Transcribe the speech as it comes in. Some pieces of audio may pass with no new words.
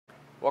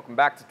Welcome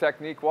back to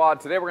Technique WOD.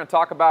 Today we're going to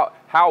talk about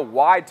how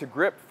wide to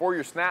grip for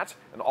your snatch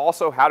and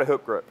also how to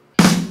hook grip.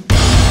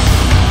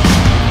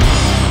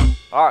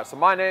 All right, so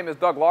my name is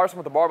Doug Larson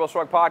with the Barbell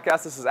Shrug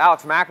Podcast. This is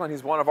Alex Macklin.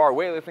 He's one of our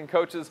weightlifting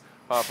coaches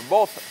for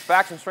both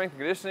Faction Strength and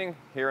Conditioning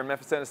here in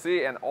Memphis,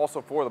 Tennessee, and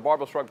also for the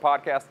Barbell Shrug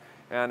Podcast.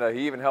 And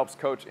he even helps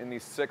coach in the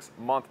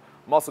 6-month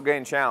muscle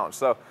gain challenge.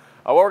 So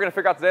what we're going to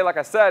figure out today, like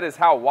I said, is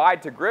how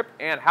wide to grip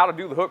and how to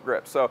do the hook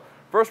grip. So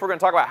first we're going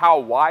to talk about how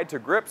wide to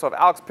grip. So if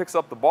Alex picks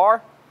up the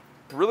bar,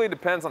 it really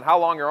depends on how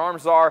long your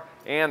arms are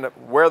and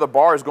where the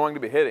bar is going to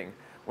be hitting.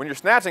 When you're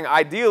snatching,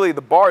 ideally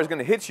the bar is going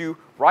to hit you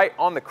right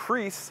on the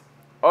crease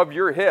of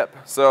your hip.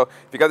 So if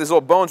you got these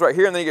little bones right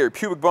here and then you get your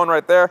pubic bone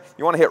right there,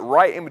 you want to hit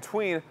right in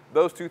between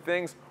those two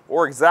things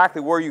or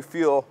exactly where you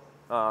feel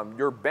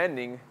you're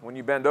bending when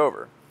you bend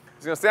over.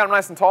 He's going to stand up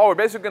nice and tall. We're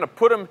basically going to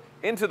put him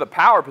into the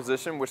power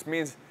position, which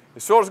means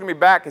his shoulders are going to be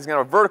back. He's going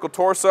to have a vertical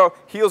torso.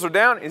 Heels are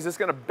down. He's just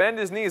going to bend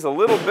his knees a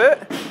little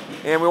bit.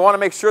 And we want to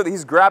make sure that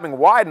he's grabbing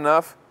wide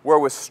enough where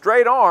with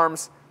straight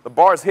arms, the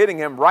bar is hitting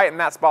him right in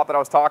that spot that I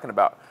was talking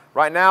about.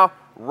 Right now,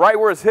 right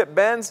where his hip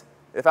bends,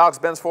 if Alex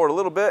bends forward a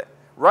little bit,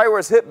 right where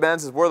his hip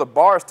bends is where the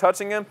bar is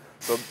touching him.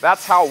 So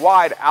that's how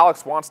wide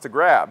Alex wants to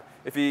grab.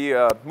 If he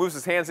moves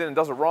his hands in and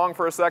does it wrong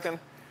for a second,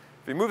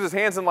 if he moves his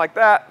hands in like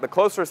that, the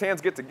closer his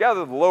hands get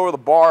together, the lower the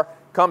bar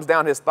comes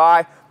down his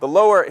thigh. The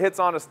lower it hits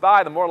on his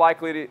thigh, the more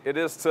likely it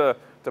is to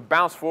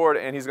bounce forward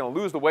and he's going to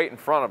lose the weight in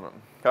front of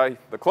him. Okay?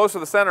 The closer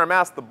the center of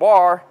mass of the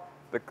bar,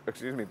 the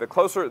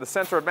closer the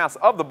center of mass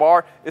of the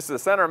bar is to the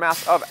center of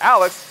mass of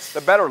Alex,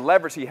 the better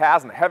leverage he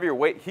has and the heavier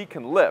weight he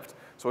can lift.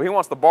 So he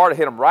wants the bar to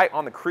hit him right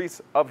on the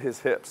crease of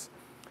his hips.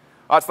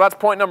 All right, so that's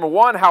point number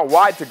one, how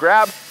wide to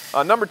grab.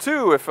 Number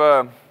two, if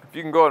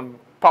you can go and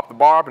pop the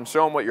bar up and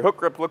show him what your hook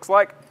grip looks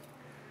like.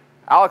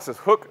 Alex is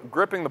hook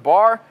gripping the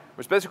bar,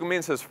 which basically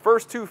means his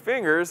first two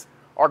fingers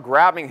are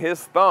grabbing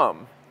his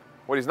thumb.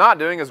 What he's not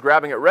doing is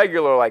grabbing it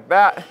regular like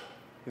that.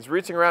 He's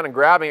reaching around and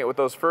grabbing it with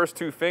those first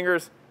two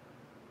fingers,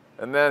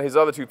 and then his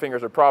other two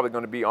fingers are probably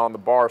going to be on the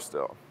bar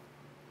still.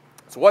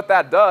 So what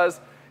that does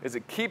is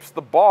it keeps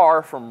the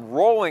bar from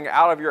rolling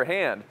out of your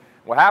hand.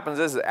 What happens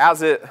is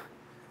as it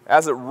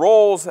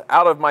rolls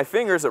out of my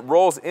fingers, it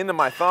rolls into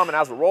my thumb, and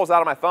as it rolls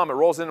out of my thumb, it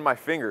rolls into my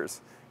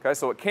fingers. Okay,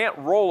 so it can't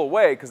roll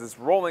away because it's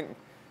rolling.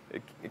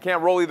 It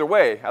can't roll either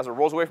way. As it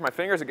rolls away from my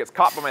fingers, it gets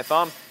caught by my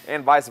thumb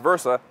and vice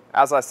versa,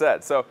 as I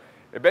said. So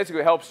it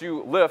basically helps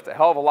you lift a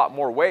hell of a lot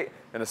more weight,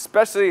 and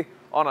especially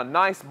on a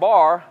nice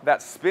bar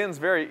that spins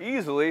very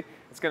easily,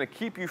 it's going to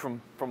keep you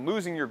from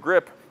losing your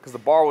grip because the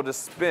bar will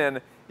just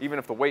spin even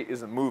if the weight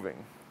isn't moving.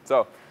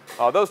 So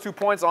those 2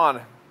 points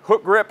on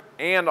hook grip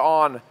and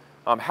on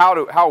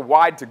how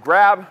wide to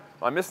grab. Am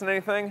I missing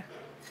anything?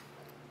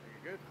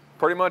 You're good.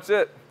 Pretty much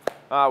it.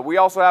 We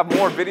also have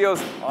more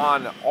videos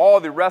on all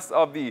the rest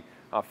of the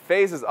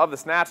phases of the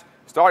snatch,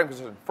 starting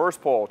position,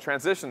 first pull,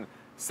 transition,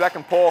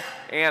 second pull,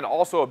 and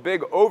also a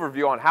big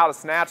overview on how to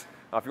snatch.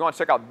 If you want to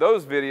check out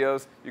those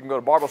videos, you can go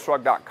to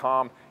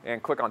barbellshrug.com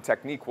and click on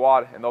Technique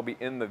WOD, and they'll be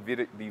in the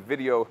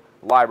video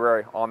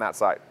library on that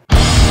site.